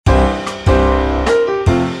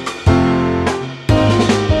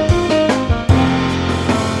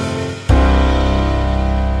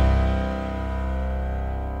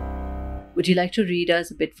Would you like to read us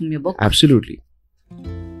a bit from your book? Absolutely.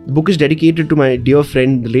 The book is dedicated to my dear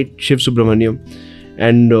friend, the late Shiv Subramaniam,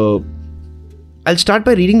 and I'll start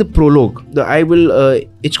by reading the prologue.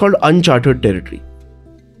 It's called Uncharted Territory.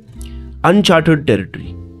 Uncharted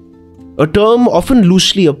territory. A term often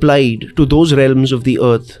loosely applied to those realms of the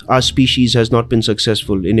earth our species has not been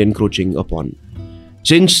successful in encroaching upon.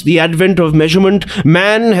 Since the advent of measurement,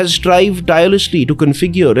 man has strived tirelessly to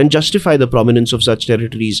configure and justify the prominence of such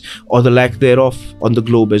territories, or the lack thereof, on the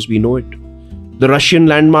globe as we know it. The Russian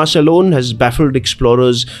landmass alone has baffled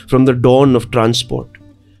explorers from the dawn of transport.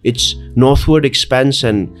 Its northward expanse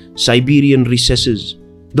and Siberian recesses,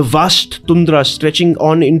 the vast tundra stretching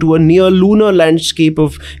on into a near-lunar landscape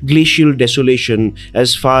of glacial desolation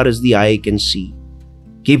as far as the eye can see.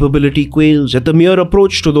 Capability quails at the mere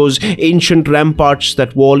approach to those ancient ramparts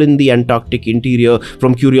that wall in the Antarctic interior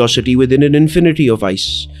from curiosity within an infinity of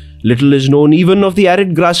ice. Little is known even of the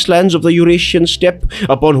arid grasslands of the Eurasian steppe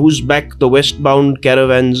upon whose back the westbound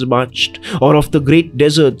caravans marched, or of the great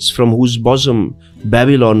deserts from whose bosom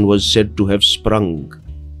Babylon was said to have sprung.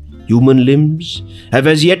 Human limbs have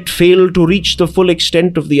as yet failed to reach the full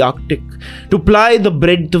extent of the Arctic, to ply the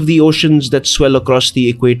breadth of the oceans that swell across the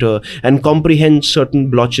equator and comprehend certain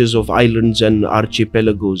blotches of islands and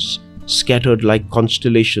archipelagos scattered like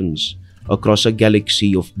constellations across a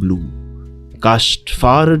galaxy of blue, cast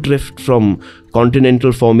far adrift from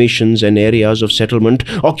continental formations and areas of settlement,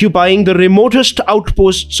 occupying the remotest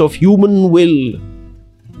outposts of human will.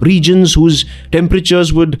 Regions whose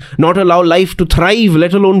temperatures would not allow life to thrive,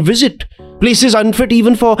 let alone visit. Places unfit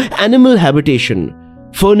even for animal habitation.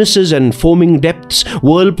 Furnaces and foaming depths,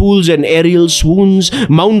 whirlpools and aerial swoons,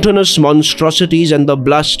 mountainous monstrosities and the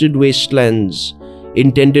blasted wastelands,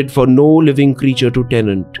 intended for no living creature to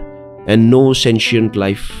tenant and no sentient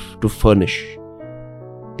life to furnish.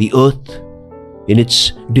 The earth, in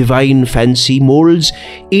its divine fancy, molds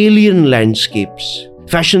alien landscapes,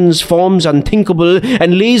 fashions forms unthinkable,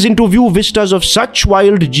 and lays into view vistas of such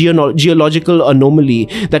wild geological anomaly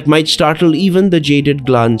that might startle even the jaded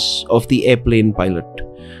glance of the airplane pilot.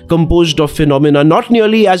 Composed of phenomena not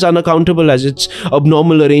nearly as unaccountable as its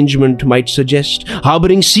abnormal arrangement might suggest,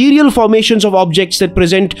 harboring serial formations of objects that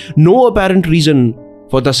present no apparent reason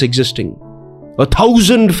for thus existing.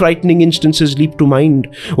 1,000 frightening instances leap to mind.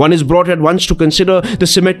 One is brought at once to consider the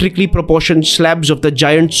symmetrically proportioned slabs of the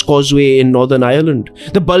Giant's Causeway in Northern Ireland,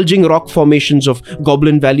 the bulging rock formations of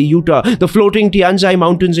Goblin Valley, Utah, the floating Tianzai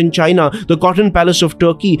Mountains in China, the Cotton Palace of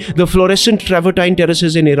Turkey, the fluorescent travertine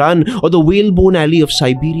terraces in Iran, or the Whalebone Alley of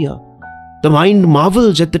Siberia. The mind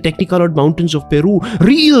marvels at the technicolored mountains of Peru,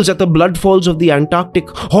 reels at the bloodfalls of the Antarctic,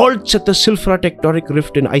 halts at the Silfra tectonic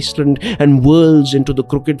rift in Iceland, and whirls into the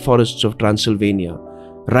crooked forests of Transylvania,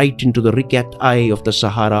 right into the Rikat Eye of the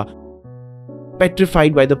Sahara,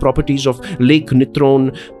 petrified by the properties of Lake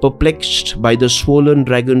Nitron, perplexed by the swollen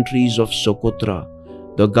dragon trees of Socotra,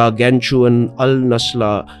 the gargantuan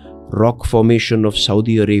Al-Nasla rock formation of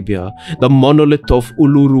Saudi Arabia, the monolith of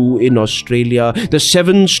Uluru in Australia, the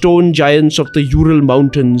 7 stone giants of the Ural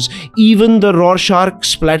Mountains, even the Rorschach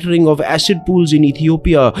splattering of acid pools in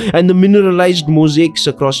Ethiopia, and the mineralized mosaics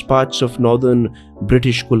across parts of northern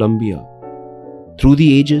British Columbia. Through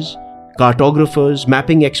the ages, cartographers,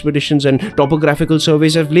 mapping expeditions, and topographical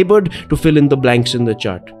surveys have labored to fill in the blanks in the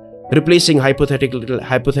chart, replacing hypothetical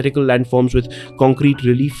landforms with concrete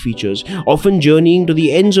relief features, often journeying to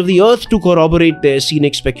the ends of the earth to corroborate their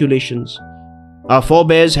scenic speculations. Our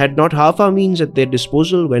forebears had not half our means at their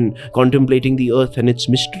disposal when contemplating the earth and its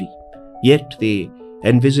mystery. Yet they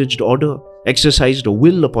envisaged order, exercised a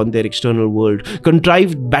will upon their external world,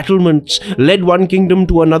 contrived battlements, led one kingdom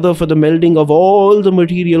to another for the melding of all the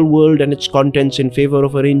material world and its contents in favor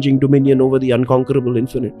of arranging dominion over the unconquerable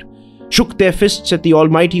infinite, shook their fists at the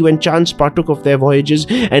Almighty when chance partook of their voyages,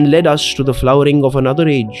 and led us to the flowering of another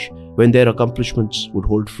age when their accomplishments would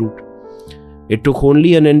hold fruit. It took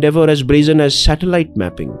only an endeavor as brazen as satellite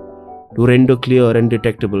mapping to render clear and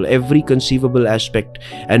detectable every conceivable aspect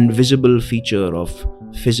and visible feature of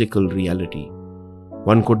physical reality.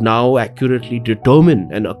 One could now accurately determine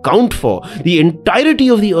and account for the entirety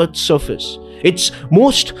of the Earth's surface, its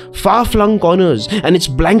most far-flung corners and its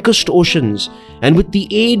blankest oceans, and with the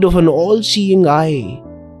aid of an all-seeing eye,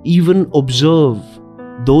 even observe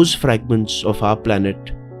those fragments of our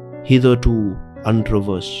planet hitherto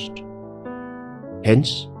untraversed.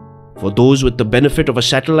 Hence, for those with the benefit of a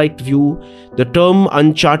satellite view, the term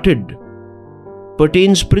uncharted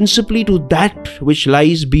pertains principally to that which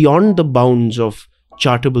lies beyond the bounds of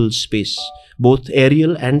chartable space, both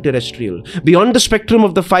aerial and terrestrial, beyond the spectrum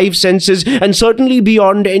of the 5 senses, and certainly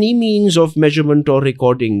beyond any means of measurement or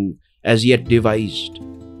recording as yet devised.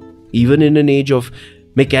 Even in an age of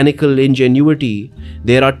mechanical ingenuity,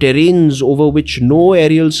 there are terrains over which no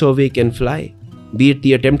aerial survey can fly. Be it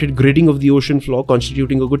the attempted gridding of the ocean floor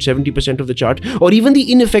constituting a good 70% of the chart, or even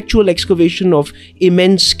the ineffectual excavation of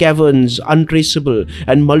immense caverns, untraceable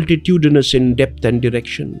and multitudinous in depth and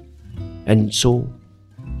direction. And so,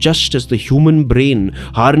 just as the human brain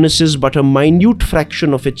harnesses but a minute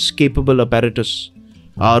fraction of its capable apparatus,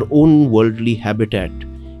 our own worldly habitat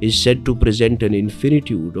is said to present an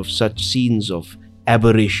infinitude of such scenes of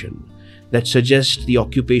aberration that suggest the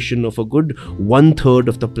occupation of a good 1/3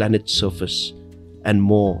 of the planet's surface and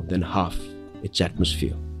more than half its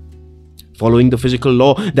atmosphere. Following the physical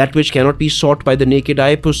law, that which cannot be sought by the naked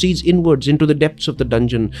eye proceeds inwards into the depths of the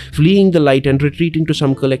dungeon, fleeing the light and retreating to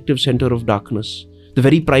some collective center of darkness. The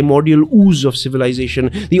very primordial ooze of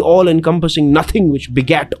civilization, the all-encompassing nothing which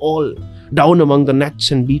begat all, down among the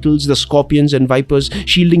gnats and beetles, the scorpions and vipers,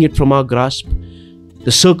 shielding it from our grasp.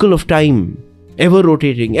 The circle of time, ever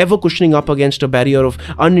rotating, ever cushioning up against a barrier of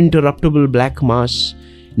uninterruptible black mass,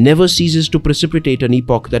 never ceases to precipitate an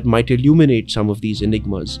epoch that might illuminate some of these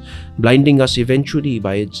enigmas, blinding us eventually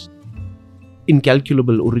by its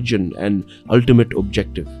incalculable origin and ultimate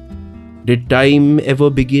objective. Did time ever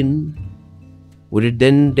begin? Would it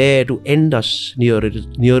then dare to end us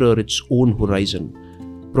nearer its own horizon,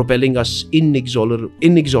 propelling us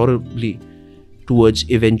inexorably towards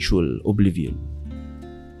eventual oblivion?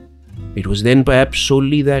 It was then perhaps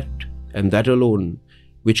solely that, and that alone,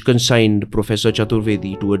 which consigned Professor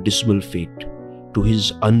Chaturvedi to a dismal fate, to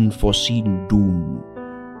his unforeseen doom,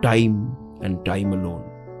 time and time alone.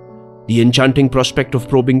 The enchanting prospect of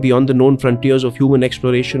probing beyond the known frontiers of human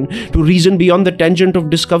exploration, to reason beyond the tangent of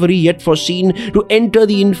discovery yet foreseen, to enter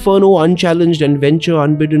the inferno unchallenged and venture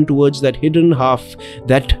unbidden towards that hidden half,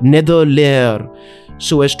 that nether lair,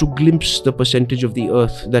 so as to glimpse the percentage of the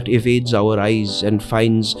earth that evades our eyes and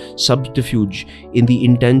finds subterfuge in the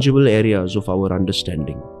intangible areas of our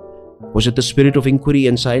understanding. Was it the spirit of inquiry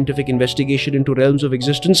and scientific investigation into realms of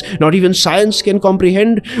existence not even science can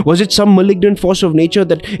comprehend? Was it some malignant force of nature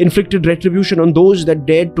that inflicted retribution on those that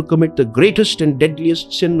dared to commit the greatest and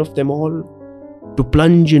deadliest sin of them all? To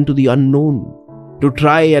plunge into the unknown, to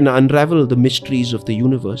try and unravel the mysteries of the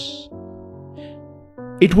universe.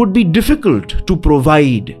 It would be difficult to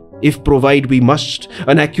provide, if provide we must,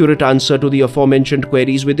 an accurate answer to the aforementioned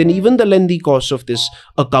queries within even the lengthy course of this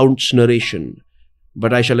account's narration.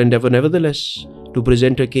 But I shall endeavor nevertheless to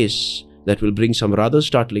present a case that will bring some rather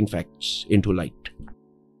startling facts into light.